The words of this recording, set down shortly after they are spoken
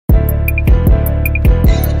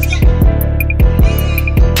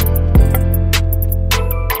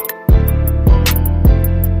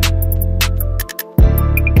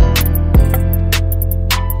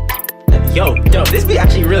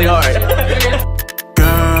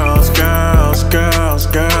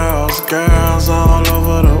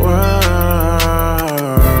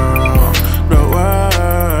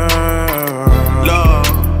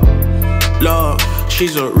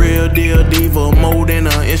She's a real deal diva, more than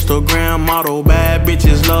an Instagram model. Bad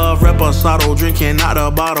bitches love reposado, drinking out the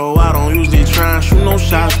bottle. I don't usually try and shoot no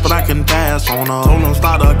shots, but I can pass on her. Told them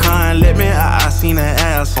start a kind, let me I seen her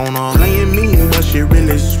ass on her. Playing mean, but she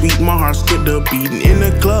really sweet. My heart skipped a beat. In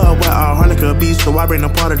the club where our harlot be, so I bring a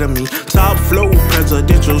part of the me. Top flow,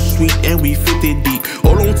 presidential suite, and we 50 deep.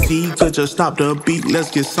 Hold on T, could you stop the beat? Let's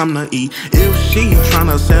get something to eat. If she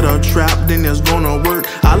tryna set a trap, then it's gonna work.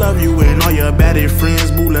 I love you and all your baddie friends,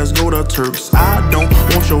 boo, let's go to Turks. I don't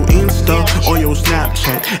want your Insta or your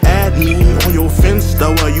Snapchat. Add me on your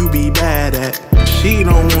Finsta where you be bad at. She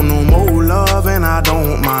don't want no more love and I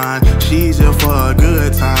don't mind. She's here for a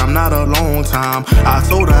good time, not a long time. I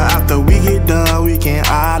told her after we get done, we can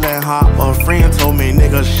island hop. A friend told me,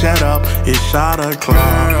 nigga, shut up, it's shot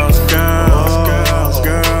o'clock. Girls, girls, girls,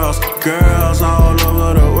 girls, girls all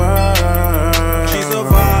over the world. She's a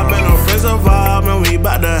vibe and her friends a vibe, and we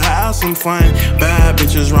bout to have some fun. Bad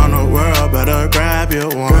bitches round the world, better grab your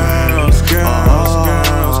one. Girls, girls,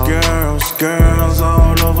 girls, girls, girls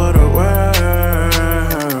all over the world.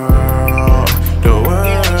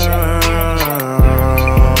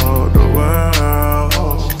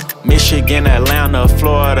 Michigan, Atlanta,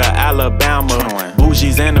 Florida, Alabama.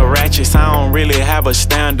 Bougies and the ratchets, I don't really have a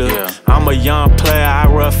standard. I'm a young player, I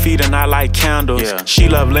rub feet and I like candles. She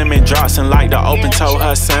love lemon drops and like to open toe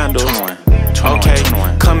her sandals. Okay,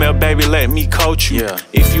 come here baby, let me coach you.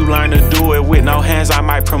 If you learn to do it with no hands, I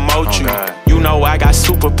might promote you. You know I got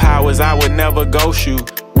superpowers, I would never ghost you.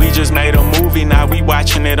 We just made a movie, now we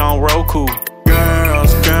watching it on Roku.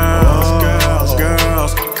 Girls, girls, girls,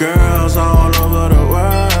 girls, girls all over the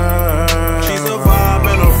world. She's a vibe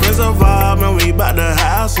and her friends a vibe, and we bout to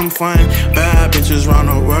have some fun. Bad bitches round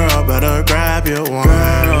the world, better grab your one.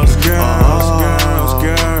 Girls, girls, girls,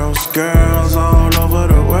 girls, girls all over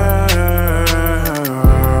the world.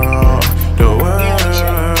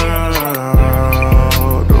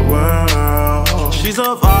 She's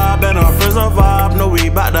a vibe and her friends a vibe, no we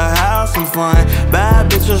bout to have some fun. Bad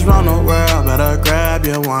bitches round the world, better grab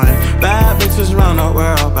your one. Bad bitches round the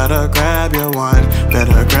world, better grab your one.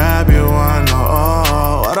 Better grab your one,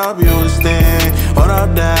 oh. What up Houston, what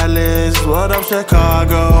up Dallas, what up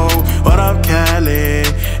Chicago, what up Cali,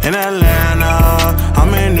 in Atlanta,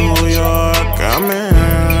 I'm in New York, I'm in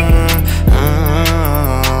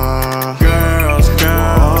girls,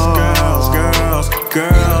 girls, girls, girls,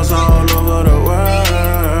 girls all over the world.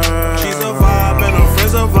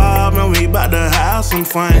 And we bout to have some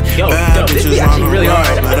fun. Yo, bad this bitches is on actually the really world,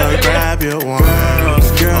 hard. better grab your one.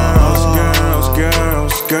 Girls, girls.